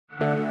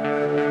Well,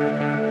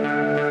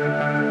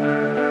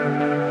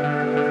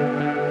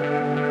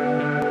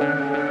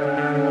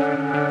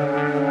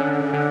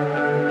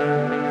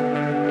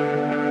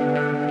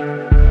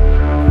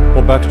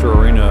 Baxter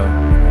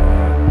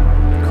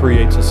Arena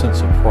creates a sense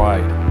of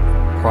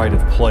pride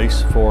of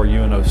place for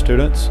UNO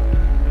students,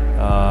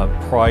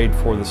 pride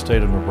for the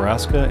state of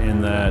Nebraska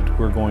in that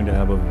we're going to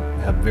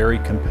have very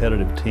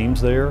competitive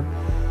teams there.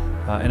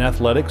 And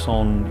athletics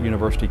on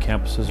university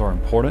campuses are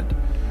important.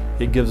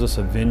 It gives us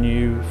a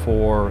venue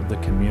for the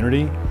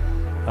community,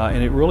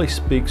 and it really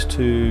speaks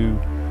to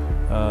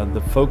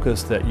the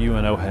focus that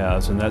UNO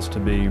has, and that's to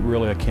be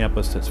really a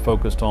campus that's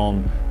focused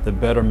on the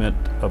betterment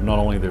of not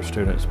only their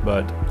students,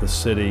 but the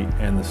city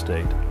and the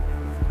state.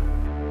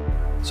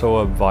 So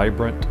a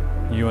vibrant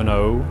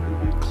UNO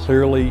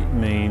clearly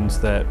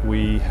means that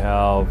we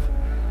have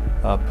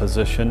a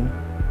position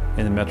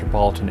in the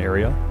metropolitan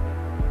area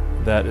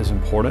that is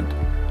important.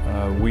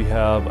 We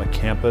have a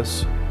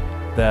campus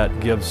that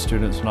gives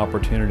students an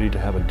opportunity to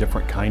have a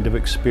different kind of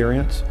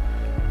experience.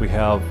 We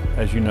have,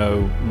 as you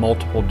know,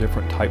 multiple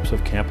different types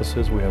of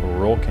campuses. We have a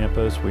rural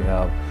campus, we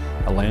have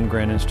a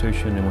land-grant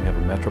institution, and we have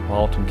a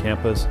metropolitan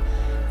campus.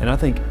 And I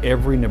think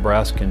every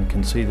Nebraskan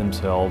can see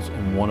themselves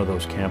in one of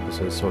those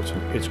campuses. So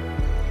it's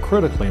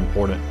critically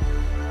important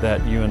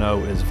that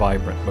UNO is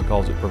vibrant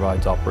because it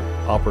provides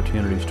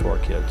opportunities to our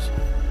kids.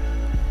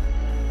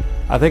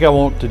 I think I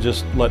want to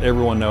just let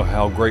everyone know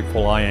how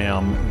grateful I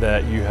am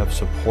that you have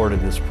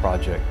supported this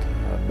project.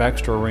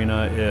 Baxter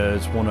Arena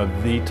is one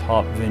of the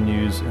top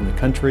venues in the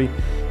country,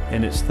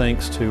 and it's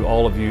thanks to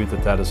all of you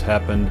that has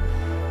happened.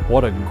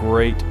 What a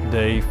great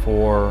day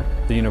for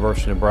the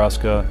University of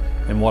Nebraska,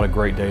 and what a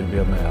great day to be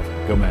able to have.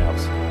 Go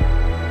Mavs.